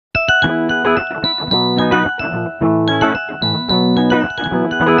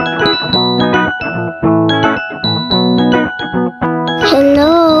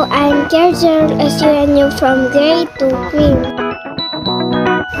Here's your SUNU from gray to cream.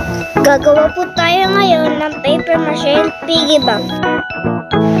 Gagawa po tayo ngayon ng paper mache piggy bank.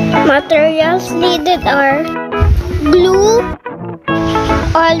 Materials needed are glue,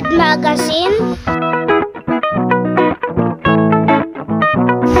 old magazine,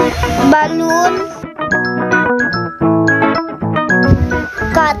 balloon,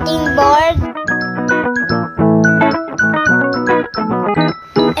 cutting board,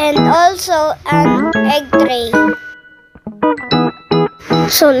 and also an egg tray.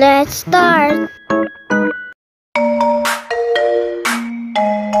 So let's start.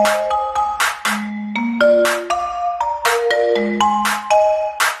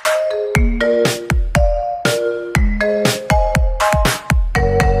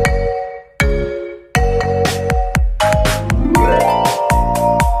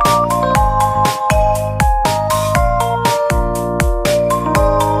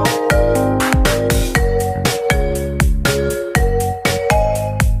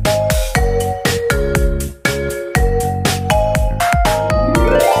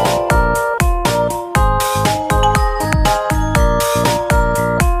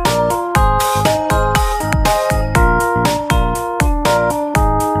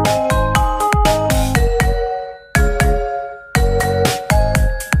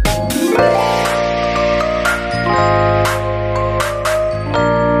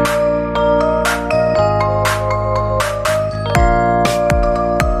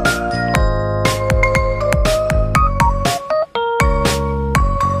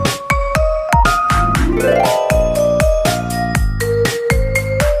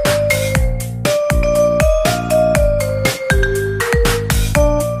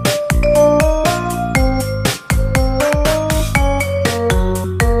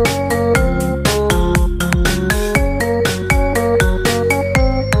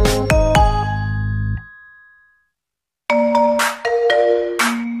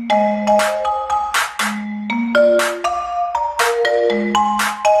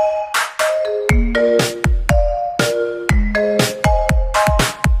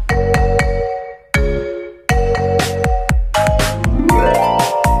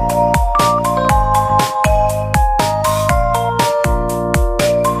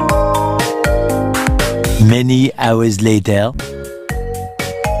 Many hours later.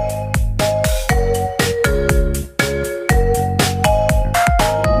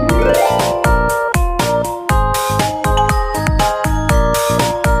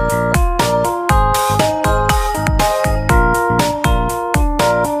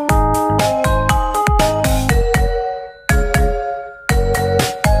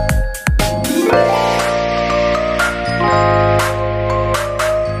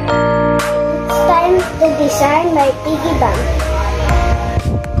 To design my piggy bank.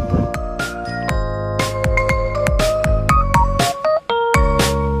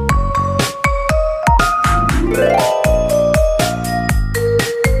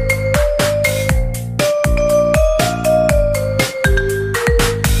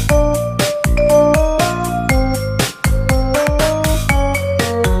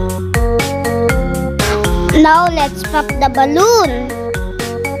 Now let's pop the balloon.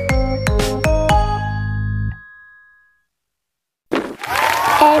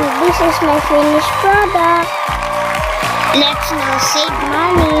 And this is my finished product. Let's now save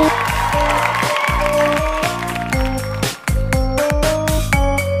money.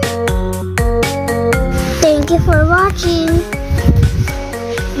 Thank you for watching.